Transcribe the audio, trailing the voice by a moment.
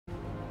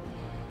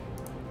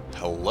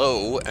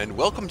Hello, and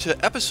welcome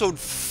to episode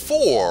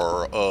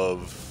 4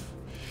 of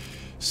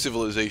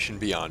Civilization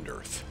Beyond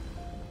Earth.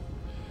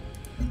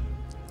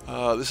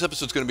 This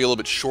episode's going to be a little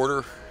bit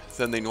shorter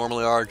than they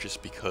normally are,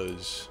 just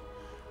because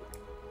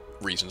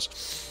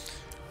reasons.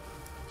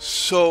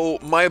 So,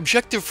 my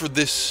objective for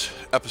this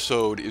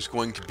episode is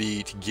going to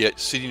be to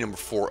get city number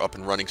 4 up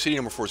and running. City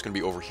number 4 is going to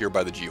be over here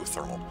by the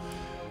geothermal.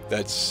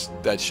 That's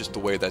just the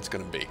way that's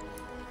going to be.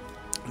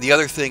 The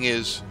other thing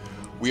is,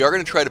 we are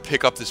going to try to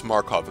pick up this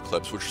Markov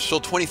eclipse, which is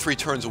still 23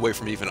 turns away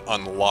from even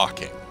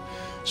unlocking.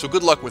 So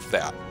good luck with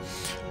that.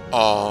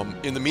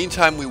 In the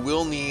meantime, we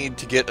will need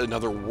to get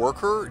another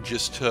worker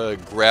just to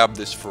grab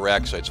this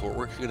Phyraxite. So what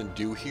we're going to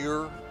do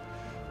here,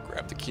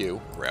 grab the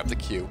Q,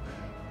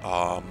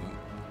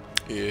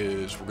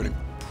 is we're going to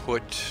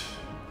put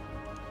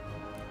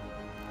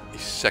a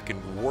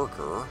second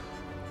worker.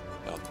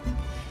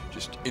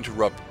 Just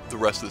interrupt the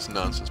rest of this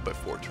nonsense by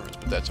 4 turns,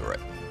 but that's alright.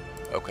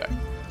 Okay.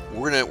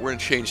 We're gonna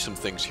change some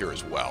things here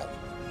as well.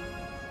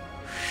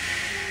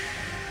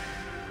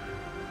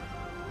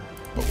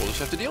 But we'll just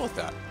have to deal with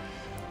that.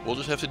 We'll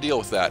just have to deal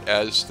with that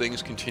as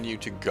things continue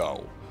to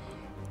go.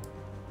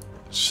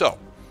 So,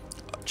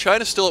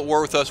 China's still at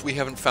war with us. We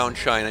haven't found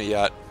China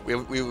yet. We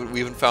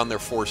haven't found their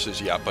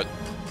forces yet, but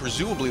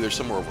presumably they're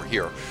somewhere over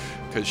here,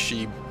 because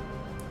she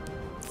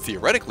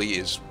theoretically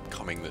is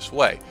coming this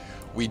way.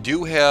 We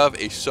do have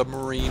a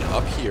submarine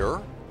up here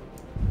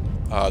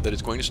that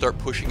is going to start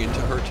pushing into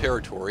her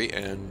territory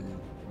and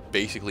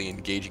basically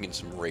engaging in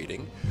some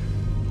raiding.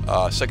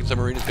 Second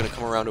submarine is going to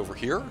come around over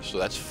here, so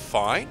that's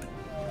fine.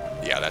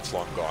 Yeah, that's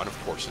long gone. Of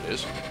course it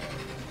is.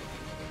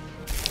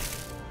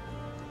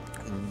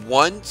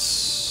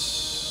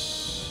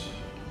 Once...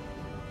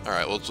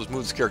 Alright, well, let's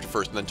move this character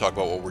first and then talk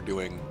about what we're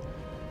doing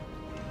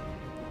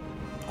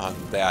on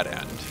that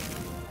end.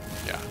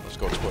 Yeah, let's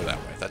go explore that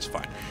way. That's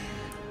fine.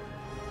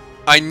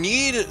 I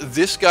need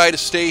this guy to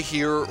stay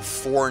here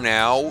for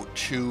now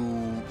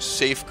to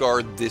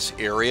safeguard this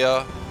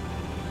area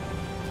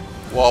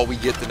while we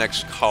get the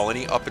next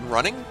colony up and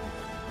running.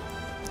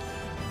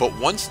 But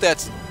once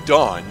that's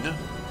done,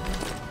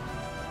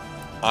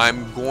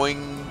 I'm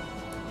going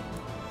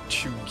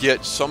to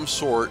get some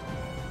sort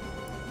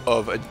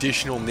of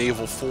additional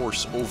naval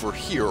force over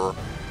here.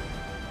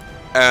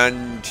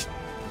 And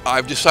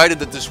I've decided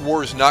that this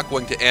war is not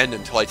going to end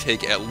until I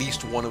take at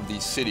least one of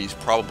these cities,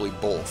 probably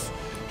both.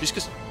 Just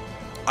because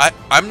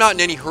I'm not in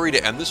any hurry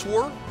to end this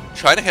war.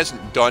 China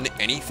hasn't done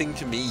anything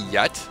to me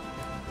yet.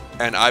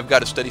 And I've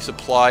got a steady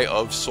supply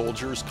of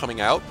soldiers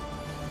coming out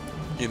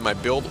in my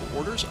build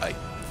orders, I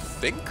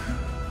think.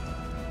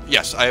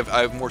 Yes, I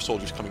have more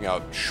soldiers coming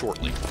out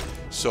shortly.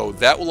 So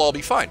that will all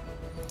be fine.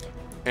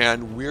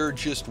 And we're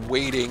just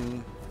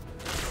waiting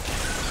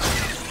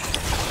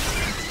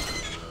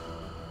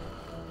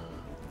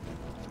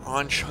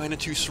on China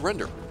to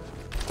surrender.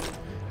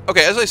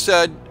 Okay, as I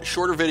said,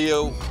 shorter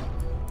video.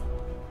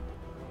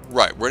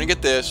 Right, we're going to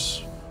get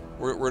this.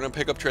 We're going to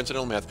pick up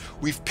Transcendental Math.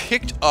 We've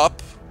picked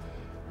up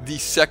the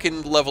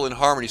second level in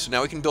Harmony, so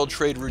now we can build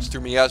trade routes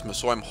through Miasma.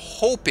 So I'm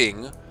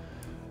hoping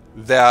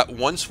that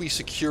once we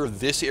secure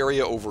this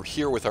area over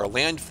here with our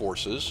land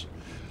forces,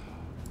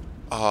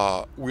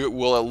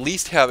 we'll at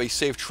least have a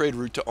safe trade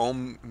route to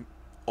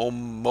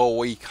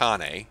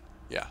Omoikane.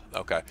 Yeah,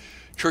 okay.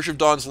 Church of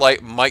Dawn's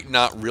Light might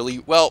not really...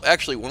 Well,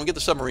 actually, when we get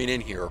the submarine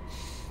in here,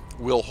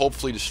 we'll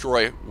hopefully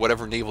destroy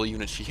whatever naval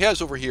units she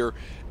has over here,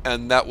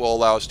 and that will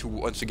allow us to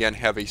once again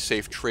have a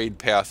safe trade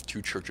path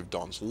to Church of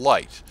Dawn's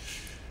Light.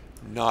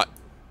 Not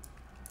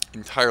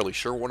entirely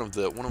sure. One of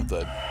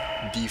the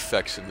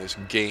defects in this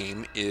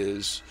game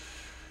is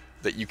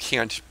that you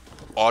can't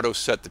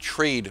auto-set the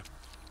trade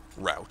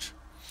route.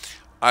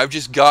 I've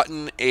just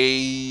gotten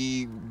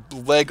a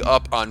leg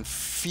up on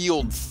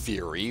field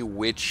theory,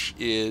 which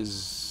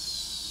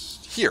is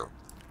here.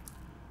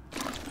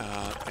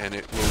 And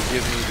it will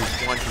give me the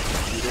quantum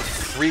computer,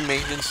 free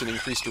maintenance and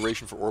increased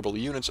duration for orbital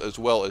units, as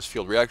well as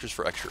field reactors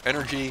for extra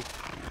energy.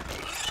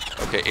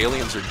 Okay,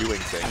 aliens are doing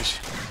things.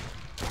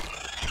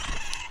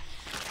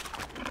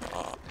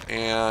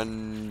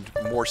 And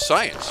more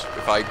science,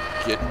 if I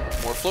get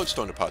more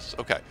floatstone deposits.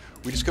 Okay,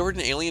 we discovered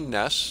an alien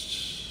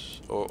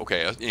nest. Oh,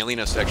 okay, an alien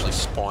nest actually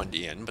spawned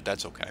in, but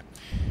that's okay.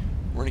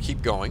 We're going to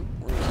keep going.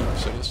 We're going to keep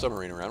sending the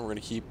submarine around. We're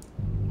going to keep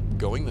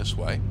going this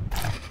way.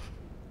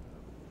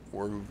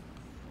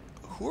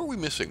 Who are we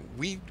missing?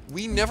 We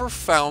never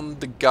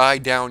found the guy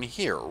down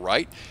here,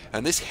 right?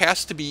 And this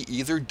has to be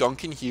either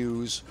Duncan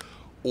Hughes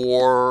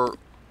or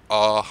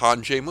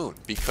Han Jae-moon,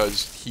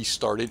 because he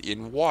started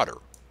in water.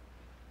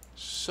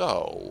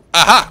 So...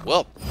 Aha!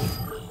 Well...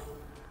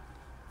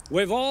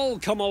 We've all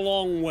come a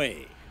long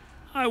way.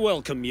 I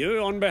welcome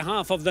you on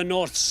behalf of the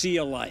North Sea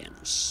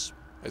Alliance.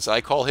 As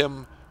I call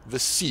him, the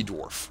Sea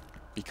Dwarf,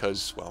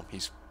 because, well,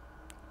 he's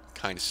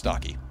kind of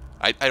stocky.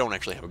 I don't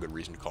actually have a good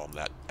reason to call him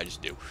that. I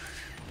just do.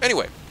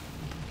 Anyway,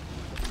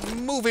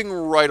 moving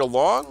right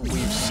along,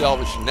 we've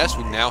salvaged a nest.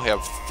 We now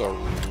have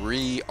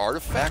 3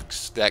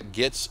 artifacts. That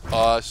gets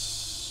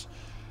us...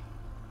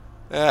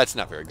 That's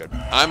not very good.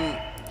 I'm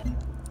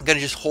going to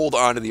just hold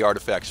on to the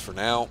artifacts for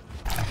now.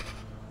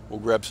 We'll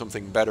grab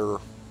something better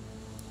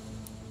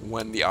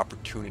when the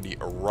opportunity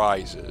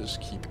arises.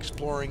 Keep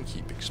exploring,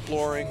 keep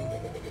exploring.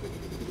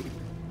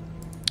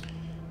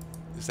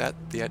 Is that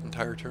the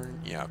entire turn?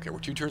 Yeah, okay, we're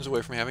 2 turns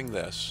away from having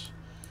this.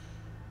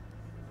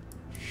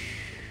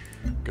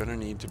 Gonna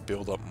need to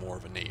build up more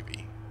of a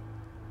navy.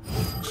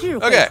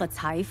 Okay.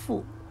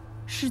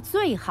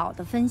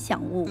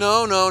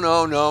 No, no,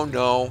 no, no,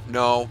 no,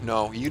 no,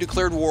 no. You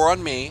declared war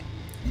on me.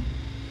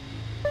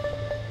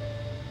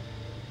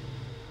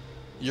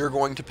 You're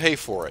going to pay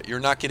for it. You're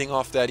not getting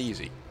off that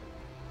easy.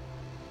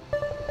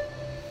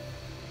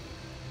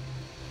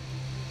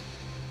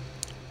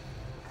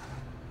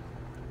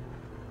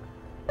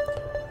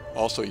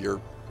 Also,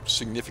 you're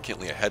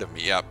significantly ahead of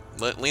me. Yeah,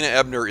 Lena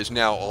Ebner is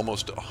now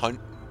almost 100.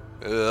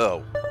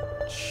 Oh,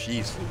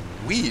 jeez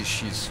Louise,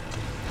 she's...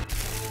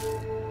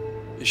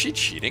 Is she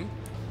cheating?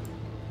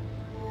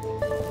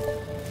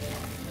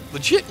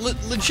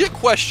 Legit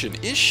question.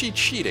 Is she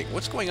cheating?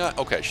 What's going on?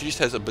 Okay, she just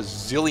has a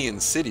bazillion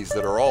cities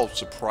that are all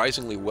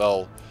surprisingly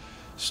well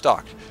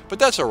stocked. But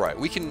that's all right.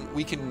 We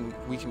can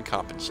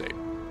compensate.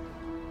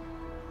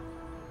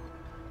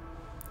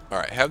 All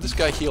right, have this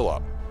guy heal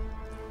up.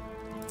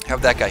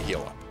 Have that guy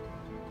heal up.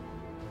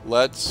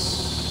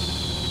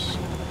 Let's...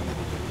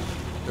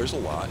 There's a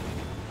lot.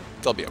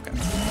 They'll be okay.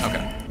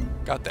 Okay,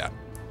 got that.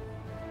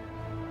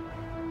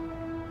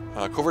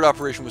 Covert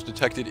operation was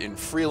detected in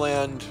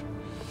Freeland.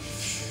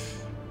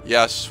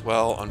 Yes,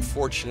 well,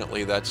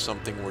 unfortunately, that's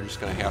something we're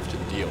just going to have to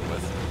deal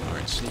with. All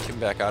right, sneak him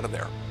back out of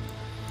there.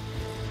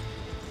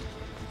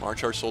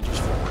 March our soldiers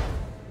forward.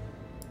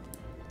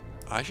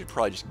 I should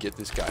probably just get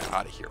this guy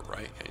out of here,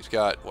 right? He's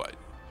got, what?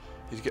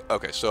 He's got,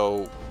 okay,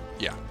 so,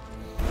 yeah.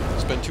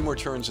 Spend 2 more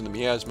turns in the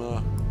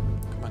miasma.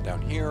 Come on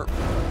down here.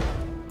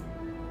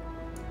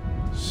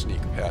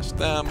 Sneak past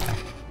them.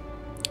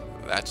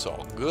 That's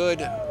all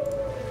good.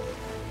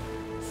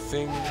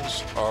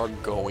 Things are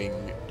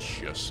going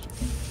just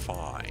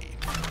fine.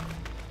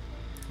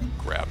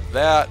 Grab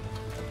that.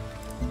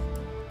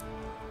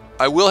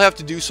 I will have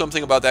to do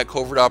something about that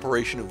covert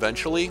operation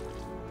eventually.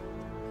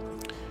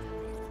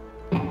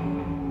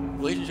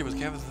 Relationship with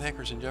captains and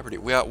hackers in jeopardy.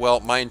 Well,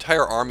 my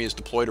entire army is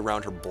deployed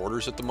around her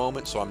borders at the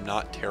moment, so I'm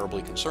not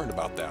terribly concerned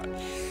about that.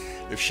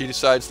 If she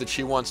decides that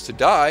she wants to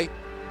die,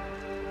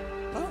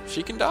 well,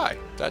 she can die.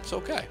 That's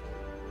okay.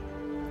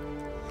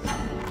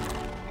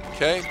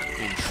 Okay,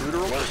 intruder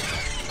alert.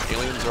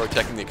 Aliens are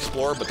attacking the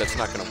Explorer, but that's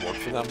not going to work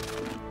for them.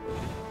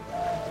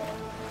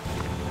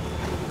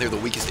 They're the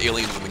weakest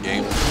aliens in the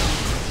game.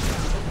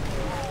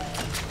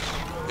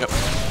 Yep.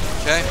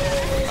 Okay.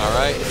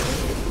 Alright.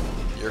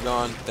 You're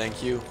gone.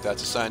 Thank you.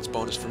 That's a science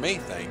bonus for me.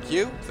 Thank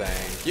you.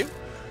 Thank you.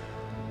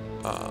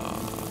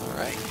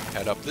 Alright.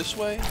 Head up this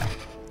way.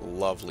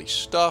 Lovely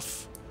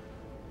stuff.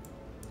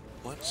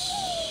 Let's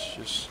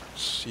just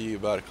see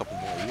about a couple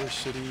more of your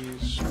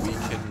cities. We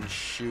can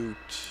shoot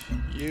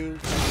you.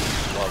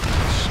 Lovely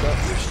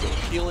stuff. You're still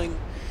healing.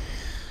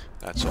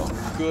 That's all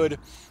good.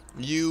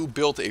 You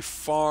built a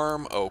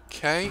farm.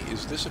 Okay.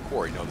 Is this a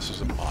quarry? No, this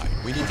is a mine.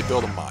 We need to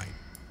build a mine.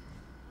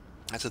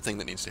 That's a thing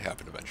that needs to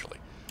happen eventually.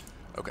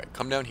 Okay,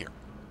 come down here.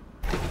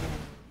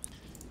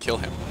 Kill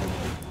him.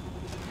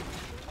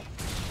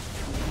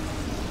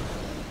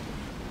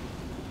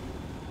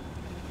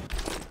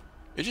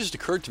 It just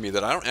occurred to me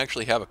that I don't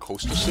actually have a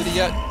coastal city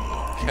yet.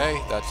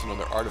 Okay, that's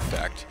another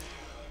artifact.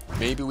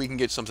 Maybe we can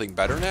get something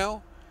better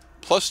now?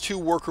 +2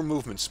 worker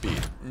movement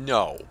speed.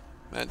 No,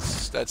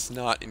 that's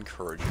not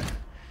encouraging.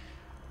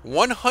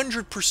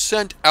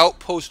 100%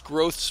 outpost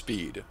growth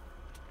speed.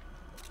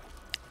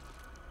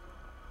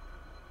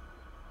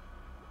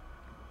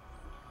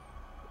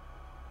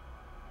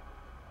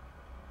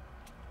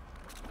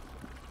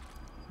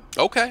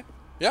 Okay,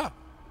 yeah,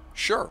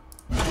 sure.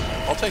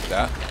 I'll take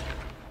that.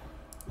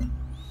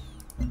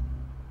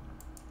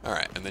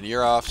 Alright, and then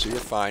you're off, so you're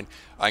fine.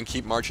 I can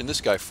keep marching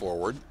this guy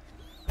forward.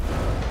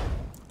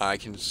 I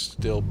can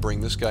still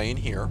bring this guy in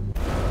here.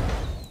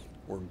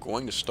 We're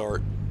going to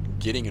start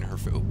getting in her...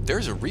 Ooh,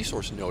 there's a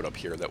resource node up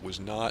here that was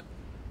not...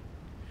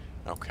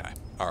 Okay,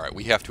 alright,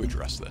 we have to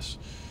address this.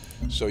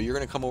 So you're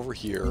going to come over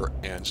here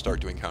and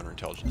start doing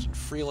counterintelligence in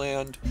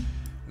Freeland.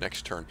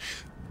 Next turn.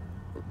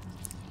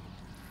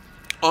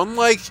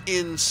 Unlike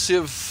in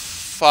Civ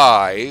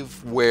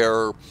 5,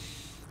 where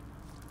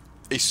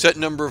a set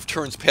number of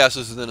turns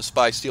passes and then a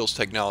spy steals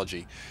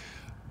technology,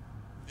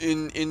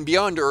 in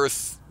Beyond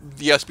Earth,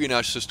 the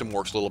espionage system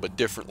works a little bit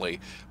differently.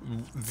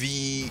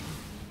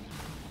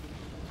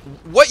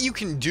 What you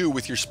can do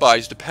with your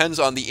spies depends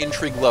on the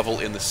intrigue level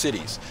in the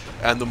cities.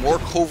 And the more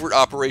covert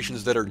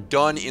operations that are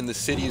done in the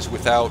cities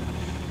without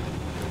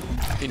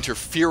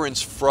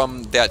interference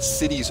from that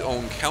city's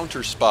own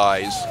counter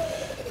spies,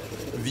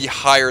 the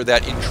higher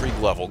that intrigue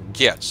level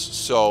gets.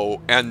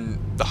 So, and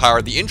the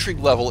higher the intrigue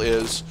level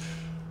is,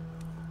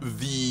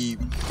 the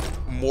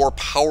more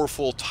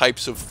powerful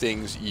types of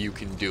things you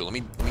can do. Let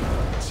me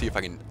see if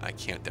I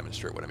can't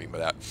demonstrate what I mean by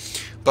that.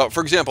 But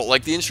for example,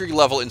 like the intrigue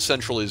level in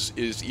Central is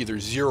either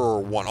 0 or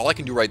 1. All I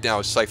can do right now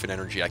is siphon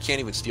energy. I can't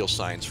even steal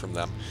science from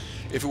them.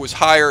 If it was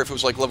higher, if it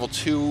was like level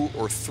 2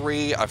 or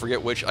 3, I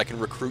forget which, I can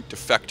recruit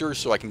defectors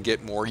so I can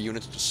get more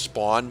units to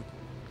spawn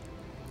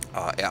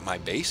at my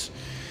base.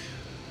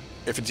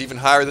 If it's even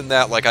higher than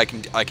that, like I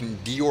can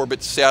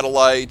deorbit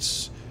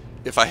satellites.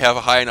 If I have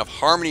a high enough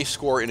harmony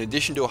score, in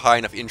addition to a high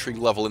enough intrigue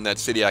level in that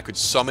city, I could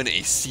summon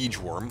a siege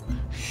worm.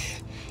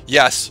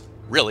 Yes,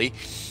 really.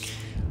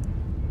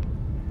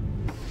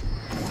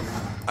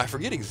 I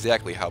forget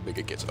exactly how big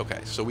it gets. Okay,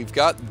 so we've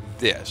got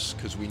this,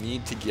 because we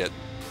need to get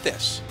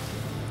this.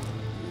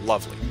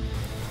 Lovely.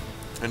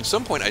 And at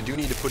some point, I do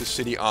need to put a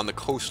city on the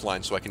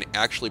coastline so I can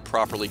actually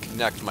properly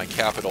connect my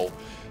capital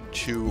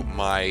to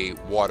my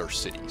water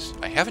cities.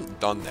 I haven't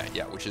done that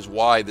yet, which is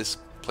why this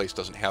place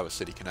doesn't have a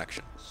city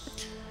connection.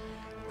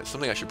 It's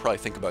something I should probably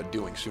think about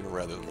doing sooner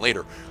rather than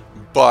later.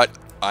 But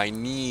I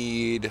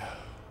need...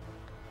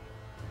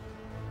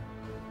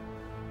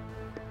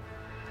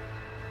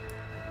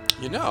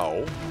 You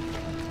know,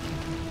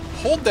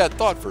 hold that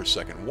thought for a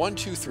second. 1,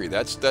 2, 3.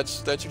 That's your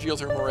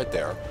geothermal right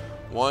there.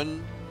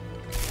 1,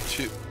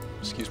 2.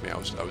 Excuse me, I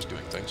was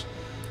doing things.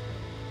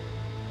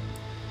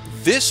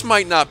 This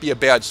might not be a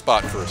bad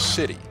spot for a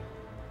city.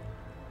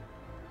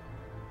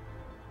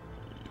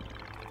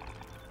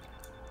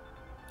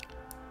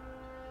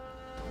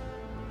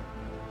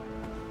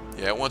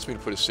 Yeah, it wants me to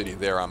put a city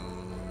there.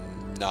 I'm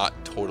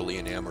not totally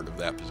enamored of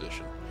that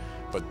position,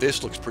 but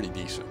this looks pretty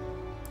decent.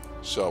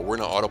 So we're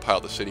gonna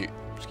autopilot the city.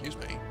 Excuse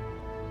me.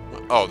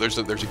 Oh, there's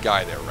a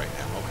guy there right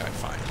now. Okay,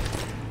 fine.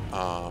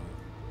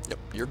 Yep,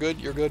 you're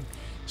good. You're good.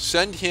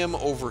 Send him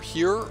over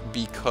here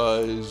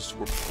because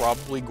we're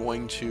probably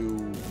going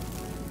to.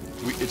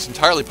 It's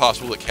entirely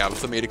possible that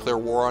Cabotha may declare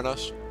war on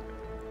us.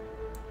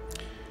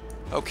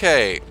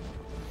 Okay.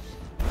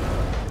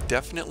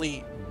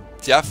 Definitely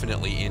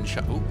in.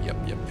 Oh, yep.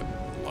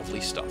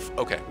 Lovely stuff.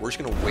 Okay, we're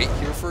just gonna wait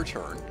here for a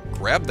turn.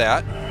 Grab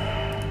that.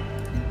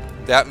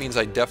 That means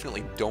I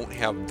definitely don't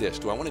have this.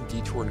 Do I want to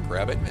detour and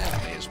grab it?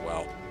 I may as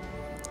well.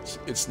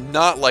 It's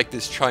not like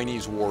this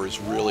Chinese war is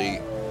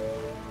really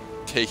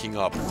taking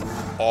up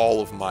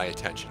all of my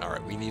attention.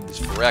 Alright, we need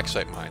this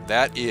Phyrexite mine.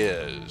 That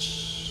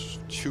is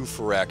 2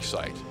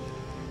 Phyrexite.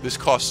 This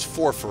costs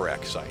 4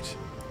 Phyrexite.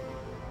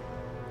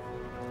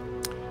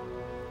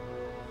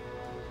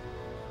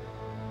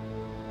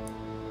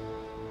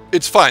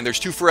 It's fine. There's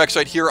 2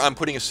 Phyrexite here. I'm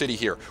putting a city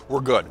here. We're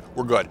good.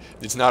 We're good.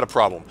 It's not a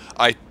problem.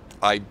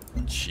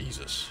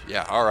 Jesus.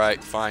 Yeah,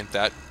 alright, fine.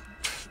 That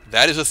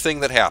is a thing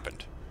that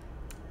happened.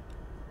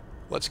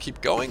 Let's keep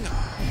going.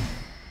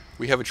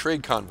 We have a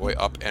trade convoy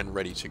up and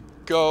ready to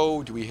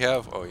go. Do we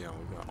have... Oh, yeah,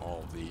 we've got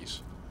all of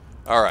these.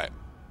 Alright.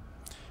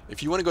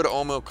 If you want to go to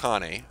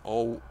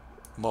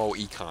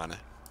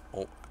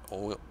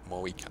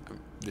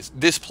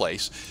this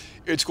place,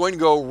 it's going to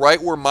go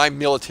right where my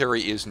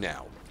military is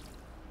now.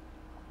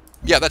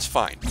 Yeah, that's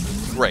fine.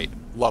 Great.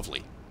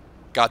 Lovely.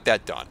 Got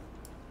that done.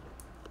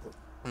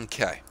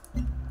 Okay.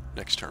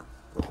 Next turn.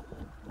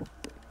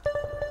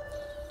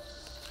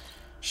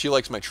 She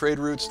likes my trade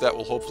routes. That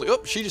will hopefully...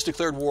 Oh, she just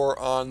declared war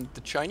on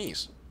the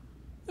Chinese.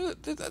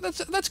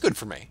 That's good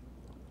for me.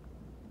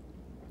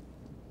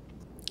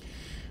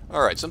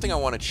 Alright, something I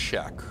want to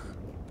check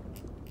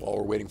while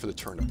we're waiting for the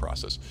turn to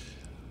process.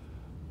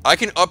 I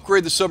can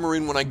upgrade the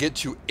submarine when I get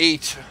to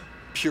 8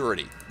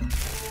 purity.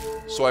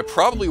 So I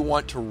probably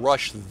want to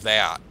rush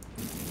that.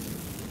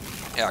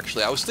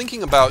 Actually, I was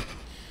thinking about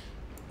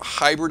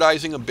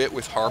hybridizing a bit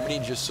with Harmony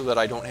just so that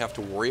I don't have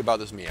to worry about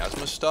this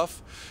miasma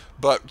stuff.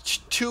 But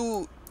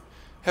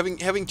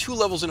having 2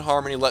 levels in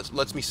Harmony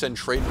lets me send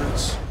trade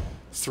routes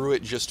through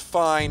it just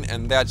fine,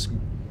 and that's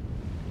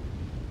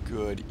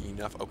good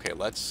enough. Okay,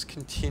 let's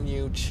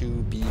continue to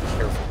be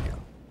careful here.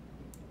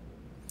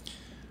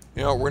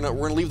 You know, we're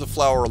gonna leave the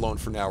flower alone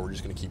for now. We're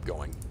just gonna keep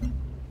going.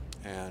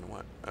 And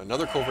what?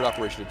 Another covert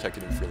operation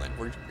detected in Freeland.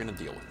 We're gonna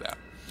deal with that.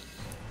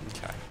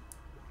 Okay.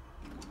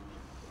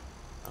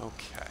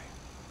 Okay.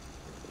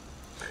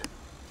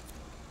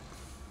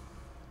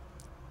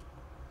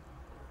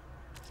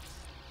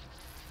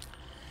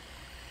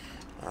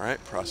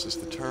 Alright, process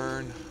the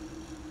turn.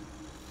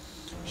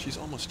 She's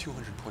almost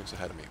 200 points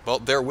ahead of me. Well,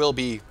 there will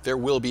be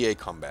a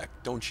comeback.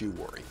 Don't you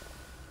worry.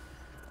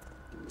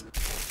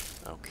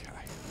 Okay.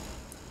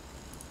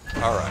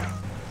 Alright.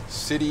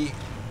 City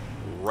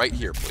right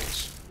here,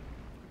 please.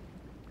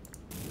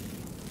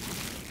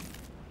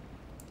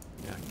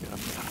 Yeah, get up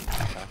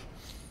there.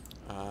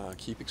 Okay.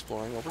 Keep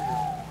exploring over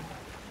here.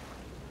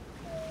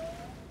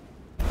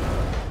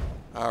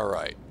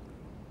 Alright.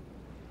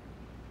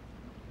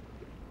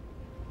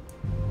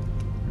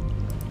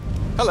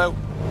 Hello.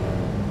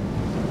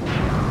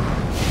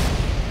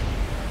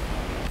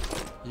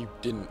 You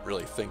didn't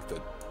really think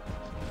that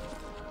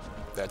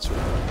that sort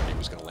of community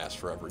was going to last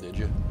forever, did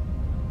you?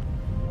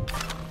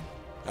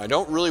 I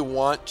don't really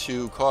want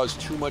to cause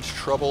too much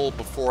trouble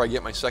before I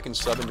get my second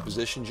sub into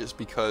position, just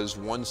because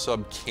one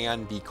sub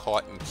can be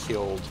caught and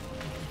killed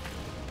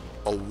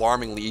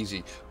alarmingly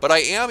easy. But I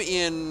am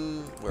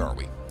in... Where are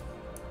we?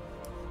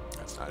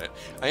 That's not it.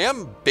 I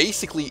am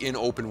basically in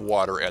open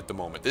water at the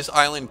moment. This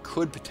island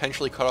could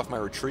potentially cut off my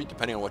retreat,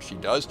 depending on what she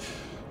does.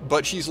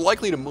 But she's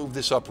likely to move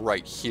this up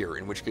right here,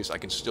 in which case I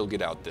can still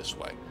get out this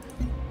way.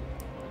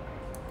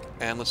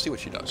 And let's see what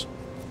she does.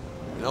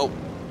 Nope,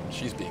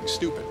 she's being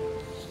stupid.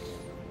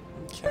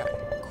 Okay,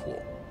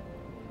 cool.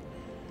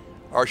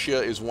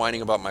 Arcia is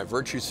whining about my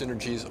virtue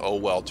synergies. Oh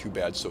well, too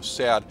bad, so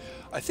sad.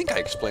 I think I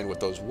explained what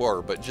those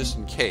were, but just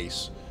in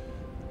case.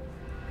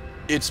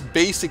 It's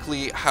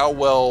basically how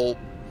well...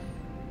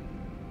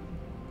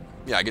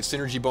 Yeah, I get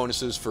synergy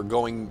bonuses for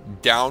going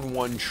down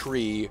one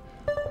tree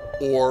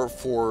or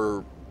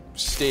for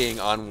staying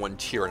on one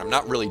tier, and I'm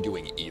not really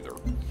doing either.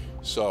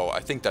 So I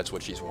think that's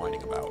what she's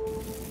whining about.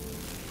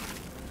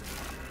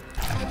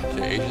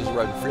 Okay, agents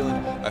arrived in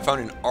Freeland. I found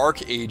an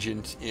ARC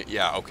agent.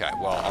 Yeah, okay.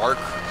 Well,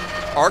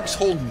 ARC's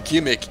whole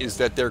gimmick is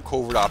that their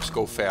covert ops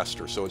go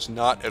faster, so it's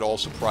not at all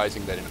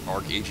surprising that an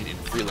ARC agent in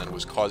Freeland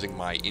was causing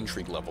my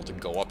intrigue level to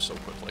go up so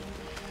quickly.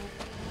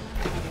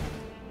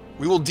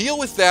 We will deal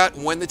with that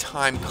when the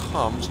time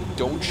comes.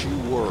 Don't you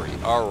worry.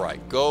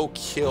 Alright, go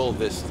kill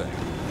this thing.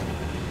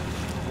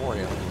 More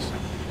aliens.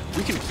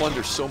 We can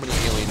plunder so many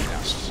alien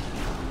nests.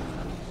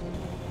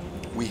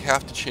 We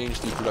have to change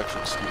the production.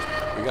 Excuse me.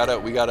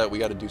 We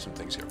gotta do some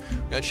things here.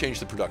 We gotta change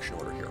the production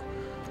order here.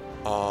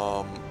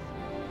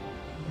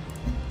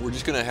 We're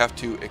just gonna have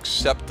to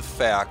accept the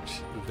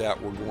fact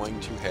that we're going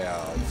to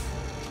have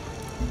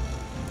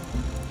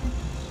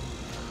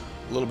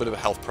a little bit of a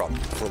health problem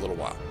for a little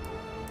while.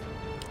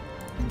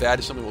 That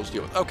is something we'll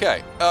deal with.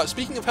 Okay,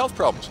 speaking of health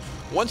problems,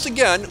 once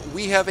again,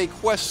 we have a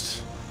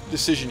quest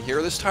decision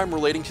here, this time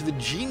relating to the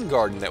gene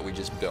garden that we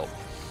just built.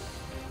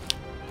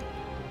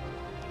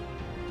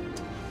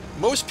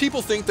 Most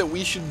people think that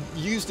we should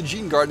use the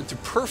gene garden to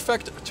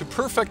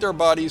perfect our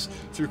bodies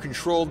through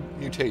controlled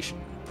mutation.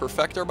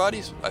 Perfect our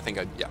bodies?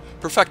 Yeah.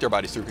 Perfect our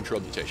bodies through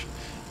controlled mutation.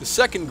 The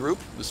second group,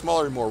 the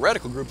smaller and more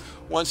radical group,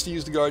 wants to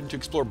use the garden to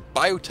explore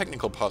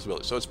biotechnical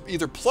possibilities. So it's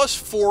either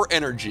 +4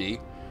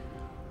 energy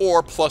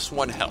or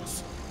 +1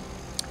 health.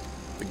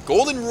 The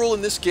golden rule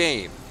in this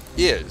game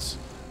is,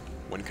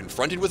 when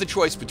confronted with a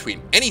choice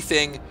between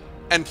anything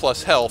and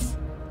plus health,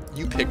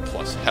 you pick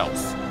plus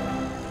health.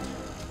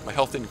 My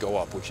health didn't go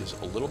up, which is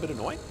a little bit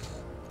annoying.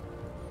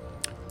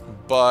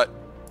 But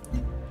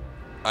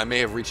I may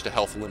have reached a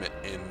health limit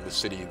in the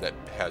city that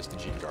has the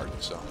gene garden,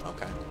 so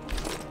okay.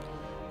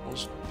 We'll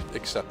just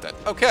accept that.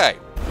 Okay.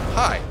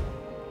 Hi.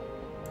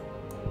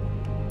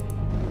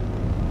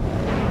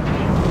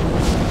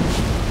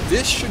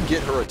 This should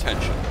get her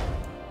attention.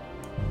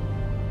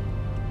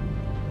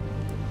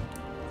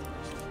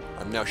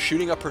 I'm now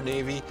shooting up her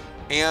navy,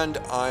 and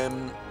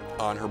I'm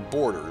on her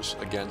borders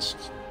against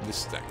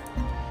this thing,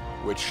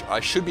 which I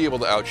should be able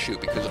to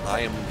outshoot because I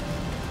am...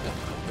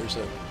 There's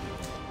a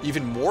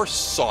even more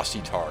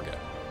saucy target.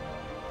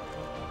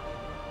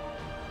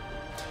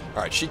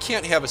 Alright, she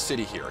can't have a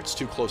city here. It's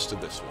too close to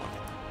this one.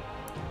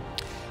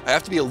 I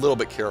have to be a little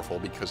bit careful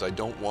because I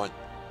don't want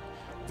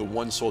the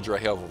one soldier I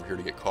have over here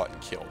to get caught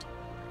and killed.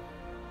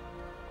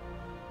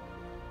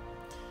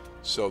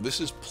 So this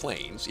is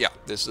plains. Yeah,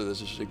 this is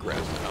just a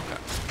grassland. Okay.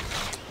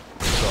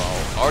 So,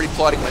 already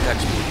plotting my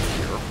next move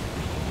here.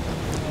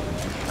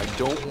 I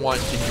don't want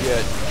to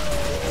get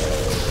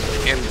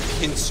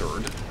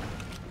pincered.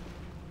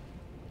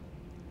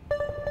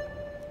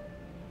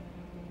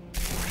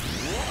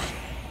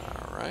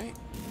 Alright.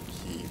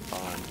 Keep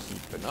on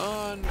keeping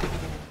on.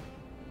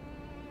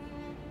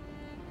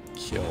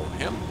 Kill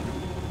him.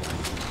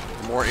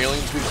 The more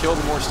aliens we kill,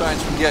 the more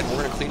steins we get. We're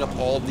going to clean up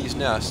all of these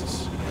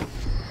nests.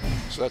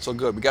 So that's all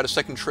good. We got a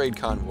second trade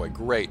convoy.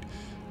 Great.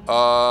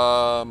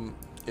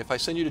 If I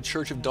send you to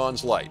Church of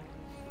Dawn's Light,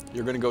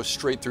 you're going to go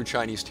straight through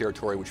Chinese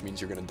territory, which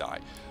means you're going to die.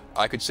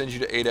 I could send you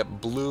to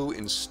Adept Blue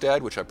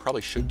instead, which I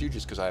probably should do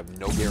just because I have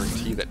no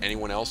guarantee that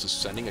anyone else is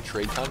sending a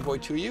trade convoy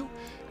to you.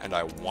 And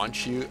I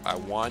want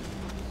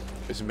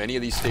as many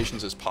of these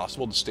stations as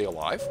possible to stay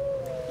alive.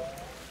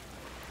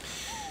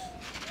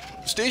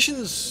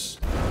 Stations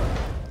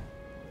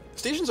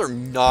are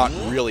not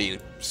really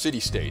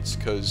city-states,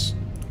 because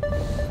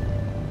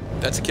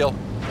that's a kill.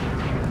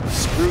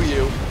 Screw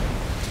you.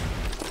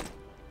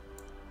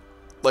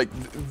 Like,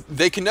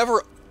 they can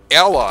never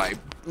ally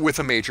with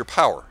a major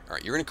power.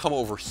 Alright, you're going to come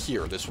over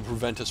here. This will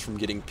prevent us from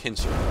getting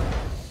pincered.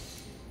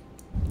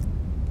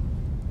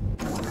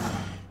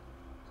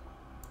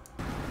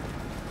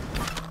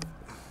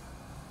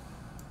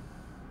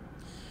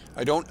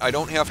 I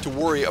don't have to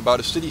worry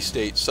about a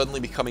city-state suddenly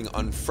becoming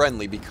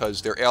unfriendly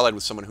because they're allied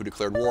with someone who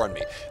declared war on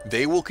me.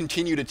 They will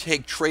continue to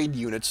take trade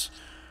units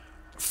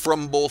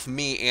from both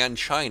me and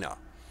China.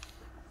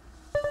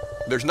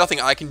 There's nothing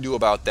I can do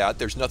about that.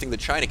 There's nothing that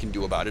China can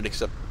do about it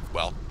except,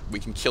 well, we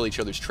can kill each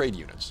other's trade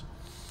units.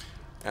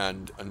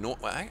 And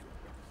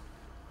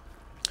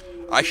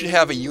I should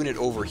have a unit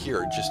over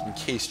here just in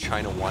case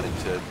China wanted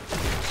to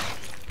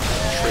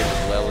trade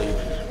with Lely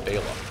and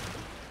Bela.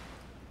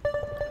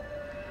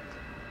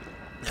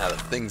 Now, the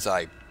things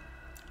I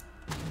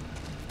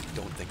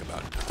don't think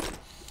about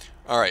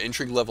now. Alright,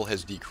 intrigue level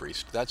has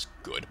decreased. That's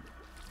good.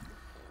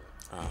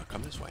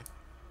 Come this way.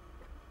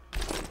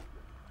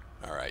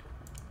 Alright.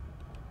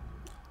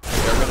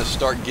 They're going to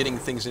start getting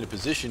things into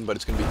position, but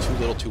it's going to be too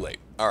little too late.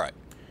 Alright.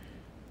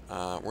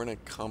 We're going to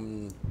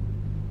come...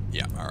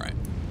 Yeah, alright.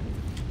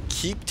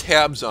 Keep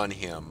tabs on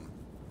him,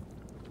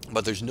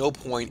 but there's no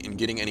point in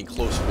getting any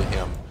closer to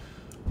him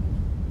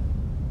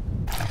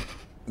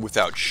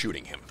without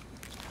shooting him.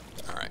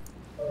 Alright.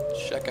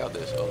 Check out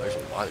this. Oh, there's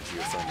a lot of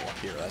geothermal up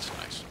here. That's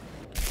nice.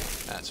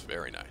 That's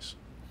very nice.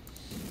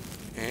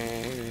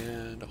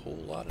 And a whole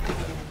lot of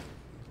that.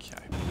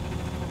 Okay.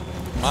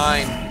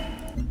 Mine.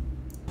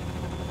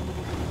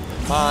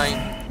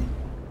 Mine.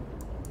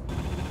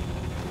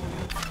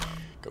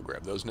 Go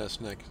grab those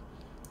nest next.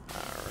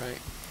 Alright.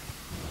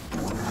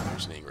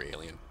 There's an angry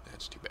alien.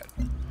 That's too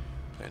bad.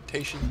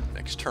 Plantation.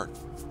 Next turn.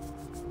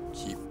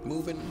 Keep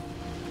moving.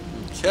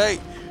 Okay.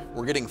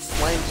 We're getting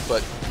flanked,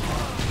 but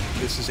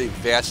this is a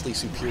vastly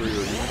superior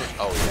unit.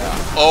 Oh,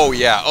 yeah. Oh,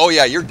 yeah. Oh,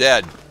 yeah. You're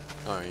dead.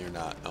 Oh, you're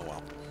not. Oh,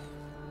 well.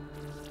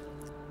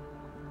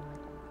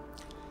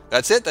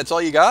 That's it? That's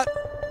all you got?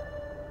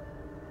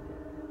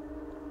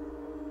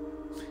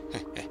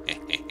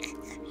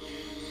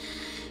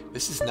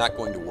 This is not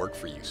going to work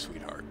for you,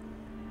 sweetheart.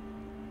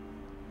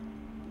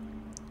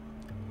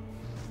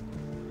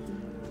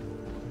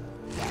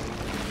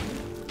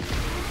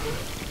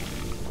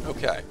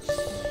 Okay.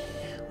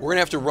 We're going to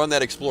have to run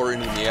that explorer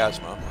into the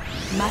miasma.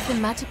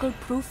 Mathematical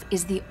proof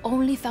is the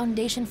only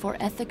foundation for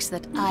ethics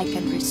that I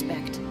can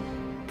respect.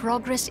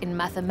 Progress in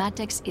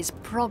mathematics is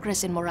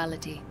progress in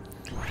morality.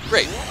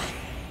 Great.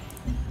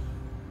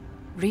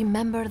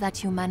 Remember that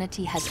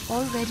humanity has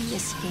already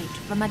escaped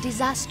from a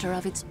disaster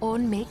of its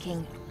own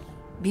making.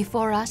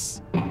 Before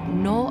us,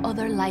 no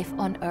other life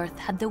on Earth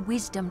had the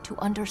wisdom to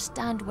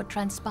understand what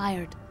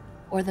transpired,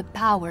 or the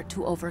power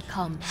to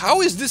overcome.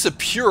 How is this a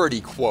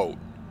purity quote?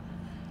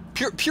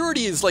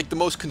 Purity is like the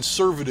most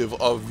conservative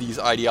of these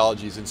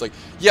ideologies. It's like,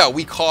 yeah,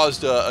 we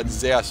caused a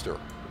disaster.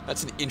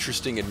 That's an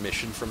interesting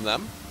admission from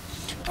them.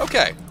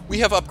 Okay, we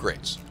have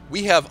upgrades.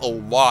 We have a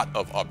lot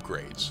of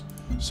upgrades.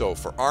 So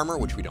for armor,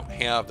 which we don't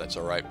have, that's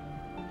all right.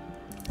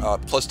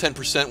 Plus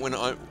 10%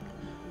 when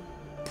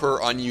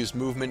per unused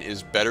movement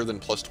is better than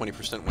plus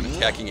 20% when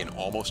attacking in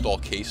almost all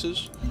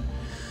cases.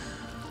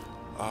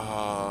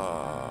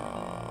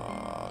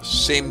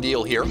 Same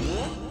deal here.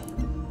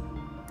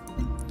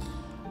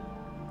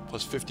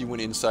 Plus 50 when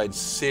inside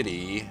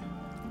city.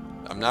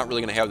 I'm not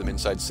really going to have them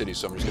inside city,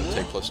 so I'm just going to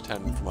take plus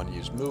 10 from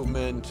unused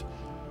movement.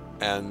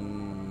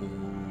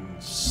 And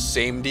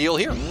same deal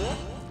here.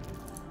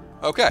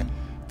 Okay.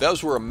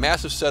 Those were a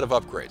massive set of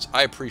upgrades.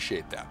 I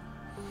appreciate that.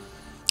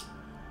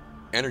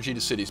 Energy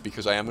to cities,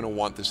 because I am going to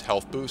want this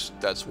health boost.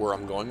 That's where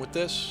I'm going with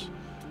this.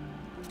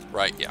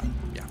 Right? Yeah.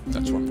 Yeah,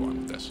 that's where I'm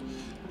going with this.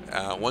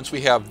 Once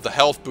we have the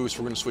health boost,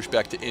 we're going to switch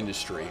back to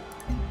industry.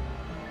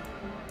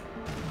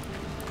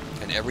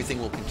 And everything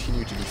will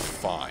continue to be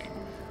fine.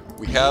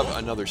 We have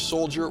another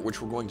soldier,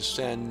 which we're going to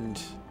send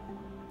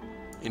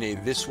in a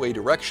this-way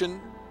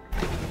direction.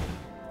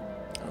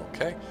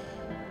 Okay.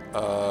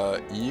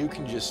 You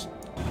can just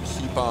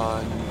keep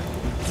on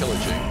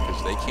pillaging,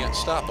 because they can't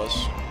stop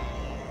us.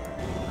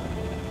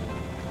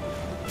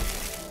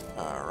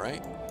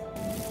 Alright.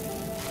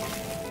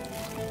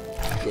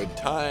 Good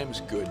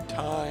times, good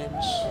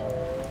times.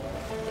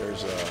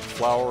 There's a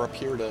flower up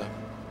here to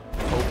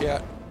poke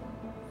at.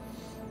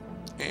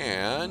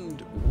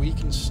 And we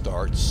can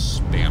start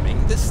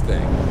spamming this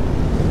thing.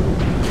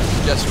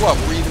 Guess what?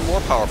 We're even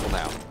more powerful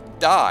now.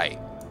 Die.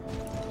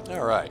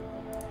 Alright.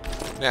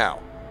 Now,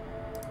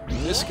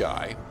 this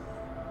guy...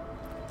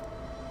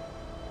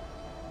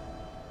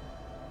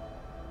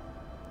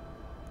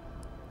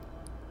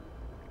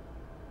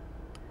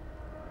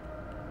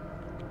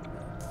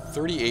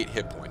 38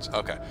 hit points.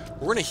 Okay.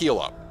 We're going to heal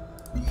up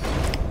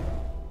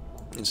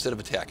instead of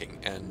attacking.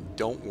 And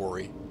don't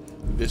worry,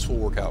 this will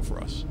work out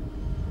for us.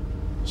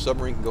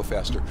 Submarine can go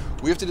faster.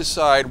 We have to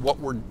decide what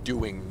we're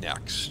doing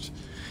next.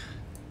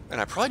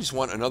 And I probably just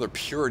want another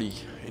purity,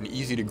 an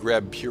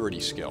easy-to-grab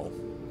purity skill.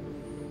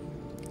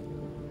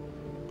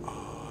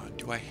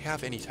 Do I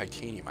have any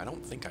titanium? I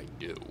don't think I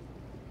do.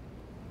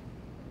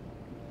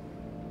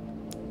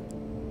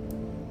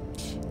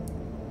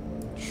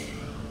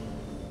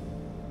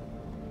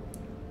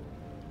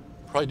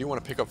 Probably do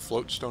want to pick up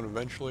floatstone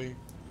eventually.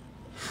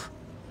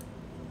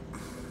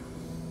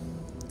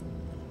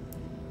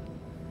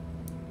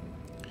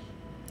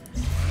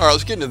 Alright,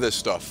 let's get into this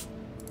stuff.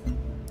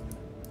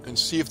 And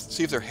see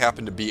if there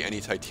happen to be any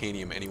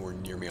titanium anywhere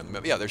near me on the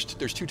map. Yeah, there's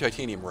 2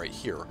 titanium right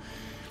here.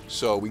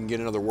 So we can get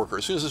another worker.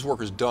 As soon as this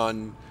worker's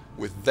done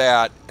with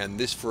that and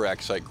this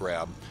Veraxite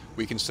grab,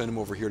 we can send him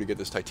over here to get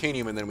this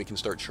titanium, and then we can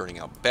start churning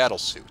out battle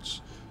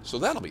suits. So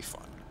that'll be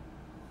fun.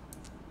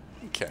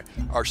 Okay,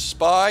 our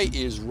spy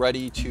is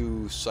ready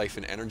to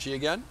siphon energy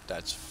again.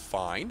 That's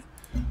fine.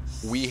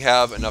 We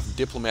have enough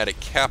diplomatic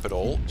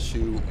capital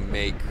to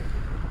make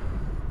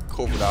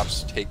covert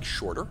ops take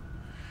shorter.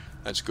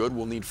 That's good.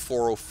 We'll need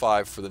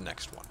 405 for the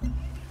next one.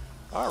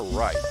 All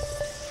right.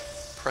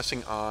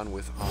 Pressing on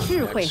with on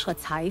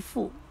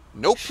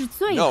Nope.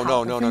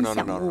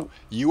 No.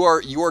 You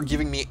are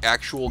giving me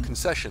actual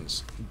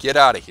concessions. Get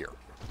out of here.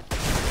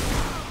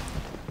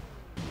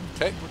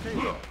 Okay.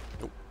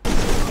 Nope.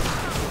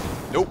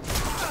 Nope.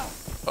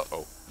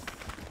 Uh-oh.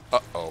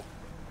 Uh-oh.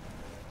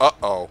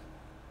 Uh-oh.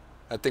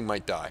 That thing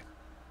might die.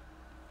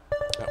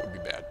 That would be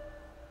bad.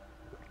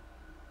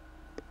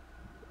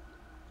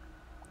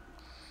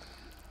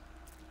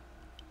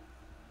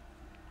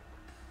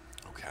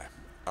 Okay.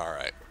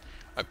 Alright.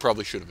 I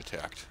probably should have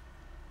attacked.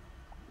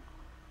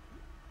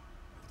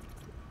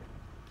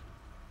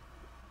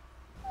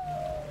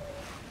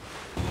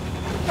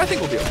 I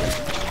think we'll be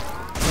okay.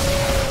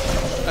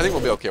 I think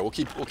we'll be okay. We'll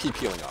keep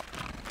healing up.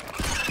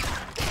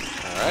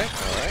 Alright.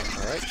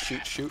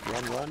 Shoot,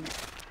 run.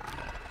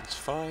 It's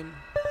fine.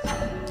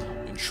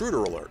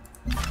 Intruder alert.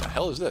 What the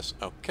hell is this?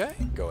 Okay,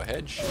 go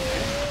ahead, shoot.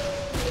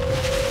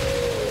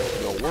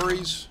 No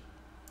worries.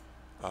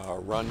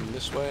 Run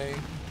this way.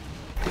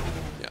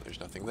 Yeah, there's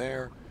nothing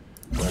there.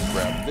 Go ahead and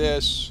grab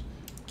this.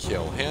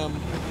 Kill him.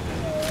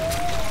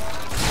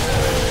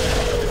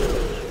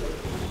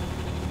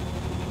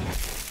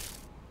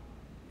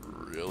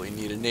 Really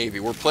need a navy.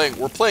 We're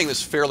playing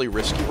this fairly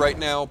risky right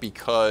now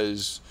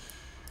because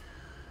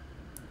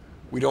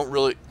we don't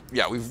really...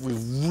 Yeah, we've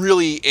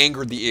really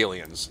angered the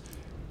aliens.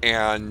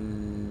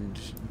 And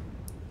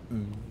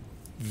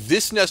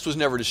this nest was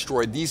never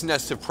destroyed. These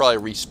nests have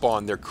probably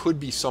respawned. There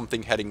could be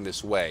something heading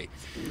this way.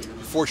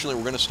 Fortunately,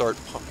 we're going to start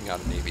pumping out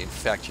a navy. In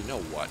fact, you know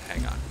what?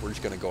 Hang on. We're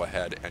just going to go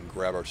ahead and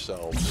grab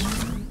ourselves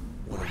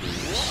one of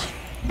these.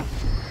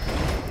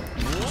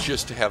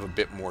 Just to have a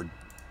bit more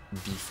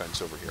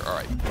defense over here.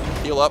 Alright.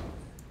 Heal up.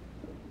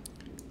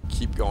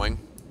 Keep going.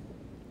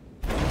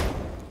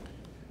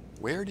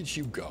 Where did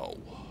you go?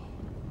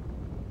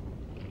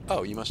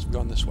 Oh, you must have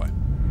gone this way.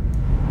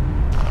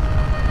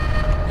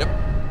 Yep.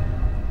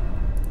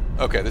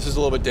 Okay, this is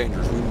a little bit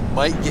dangerous. We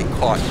might get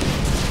caught.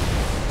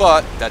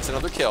 But that's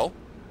another kill.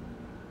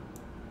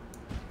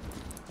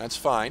 That's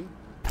fine.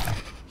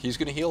 He's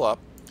going to heal up.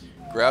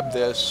 Grab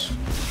this.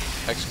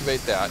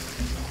 Excavate that.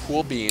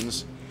 Cool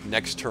beans.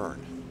 Next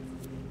turn.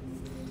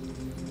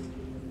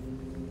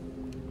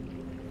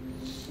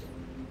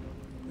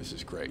 This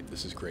is great.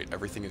 This is great.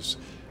 Everything is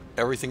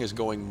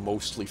going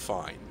mostly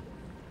fine.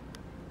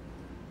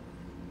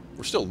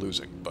 We're still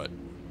losing, but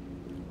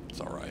it's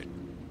all right.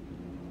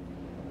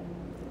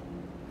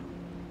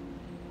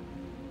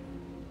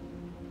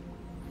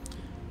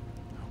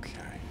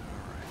 Okay,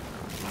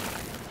 all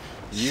right.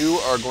 You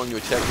are going to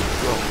attack the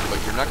drone,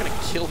 but you're not going to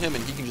kill him,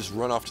 and he can just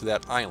run off to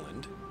that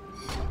island.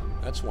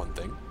 That's one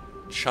thing.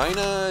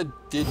 China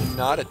did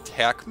not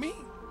attack me?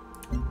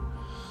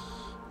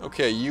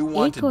 Okay, you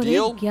want to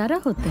deal?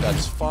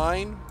 That's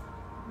fine.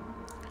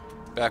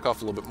 Back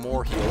off a little bit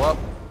more, heal up.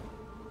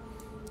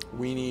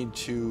 We need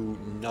to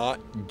not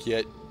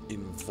get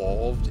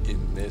involved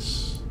in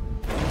this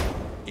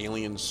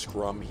alien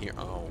scrum here.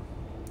 Oh,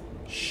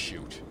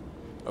 shoot.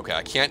 Okay,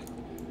 I can't...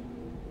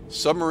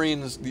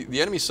 Submarines...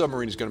 The enemy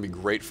submarine is going to be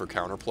great for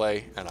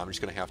counterplay, and I'm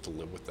just going to have to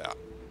live with that.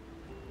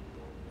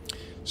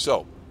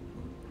 So,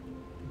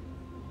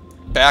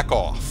 back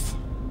off.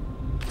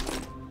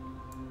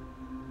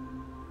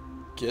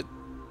 Get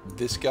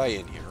this guy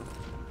in here.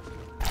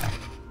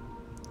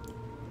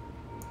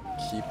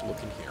 Keep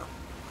looking here.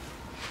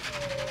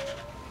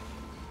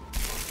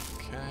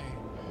 Okay.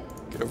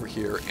 Get over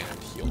here and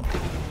heal up.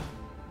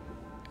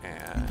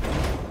 And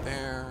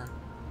there.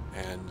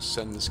 And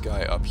send this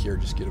guy up here.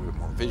 Just get a bit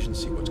more vision.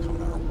 See what's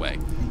coming our way.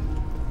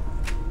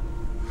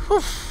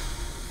 Whew.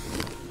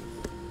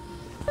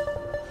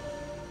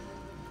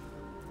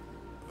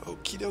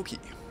 Okie dokie.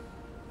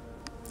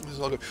 This is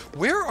all good.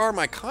 Where are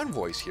my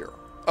convoys here?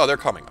 Oh, they're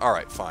coming.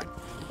 Alright, fine.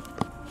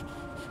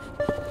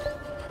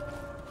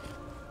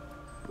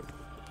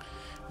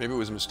 Maybe it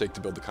was a mistake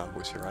to build the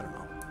convoys here. I don't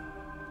know.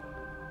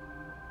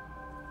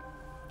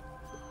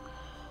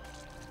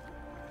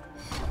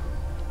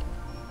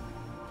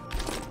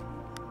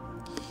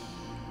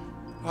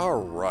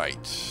 Alright.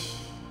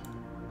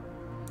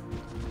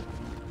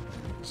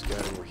 Let's get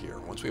over here.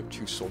 Once we have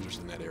 2 soldiers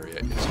in that area,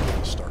 it's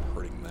going to start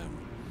hurting them.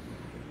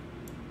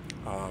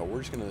 We're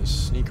just going to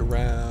sneak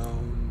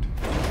around,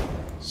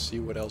 see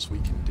what else we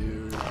can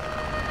do.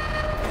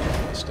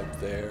 Step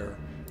there.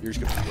 You're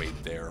just going to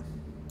wait there.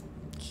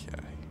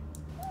 Okay.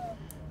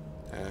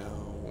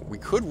 Now, we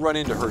could run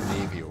into her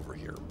navy over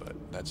here, but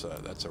that's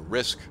a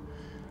risk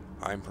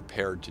I'm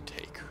prepared to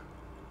take.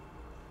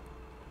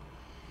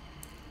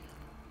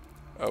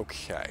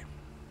 Okay.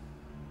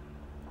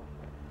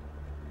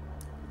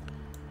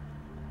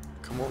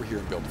 Come over here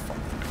and build a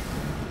farm.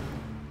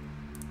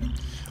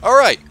 All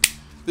right.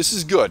 This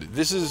is good.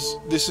 This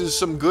is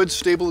some good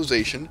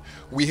stabilization.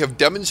 We have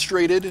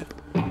demonstrated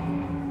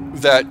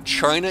that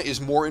China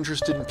is more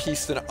interested in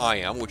peace than I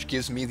am, which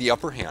gives me the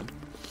upper hand.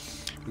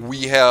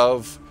 We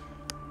have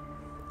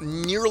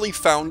nearly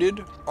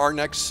founded our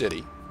next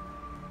city.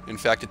 In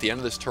fact, at the end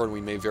of this turn,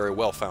 we may very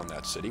well found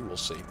that city. We'll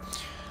see.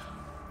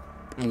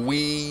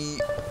 We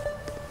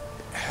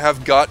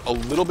have got a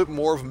little bit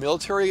more of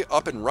military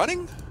up and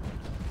running.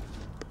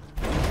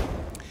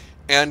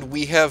 And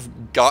we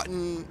have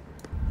gotten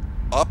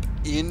up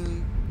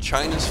in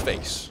China's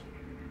face.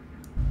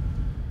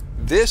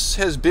 this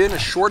has been a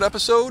short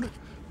episode,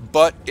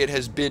 but it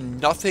has been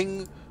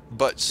nothing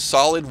but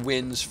solid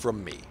wins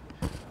from me.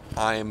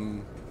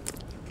 I'm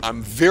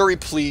very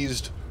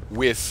pleased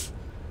with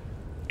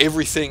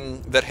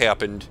everything that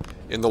happened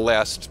in the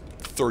last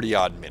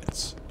 30-odd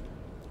minutes.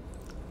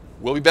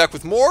 We'll be back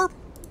with more.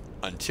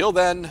 Until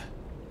then,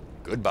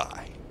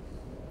 goodbye.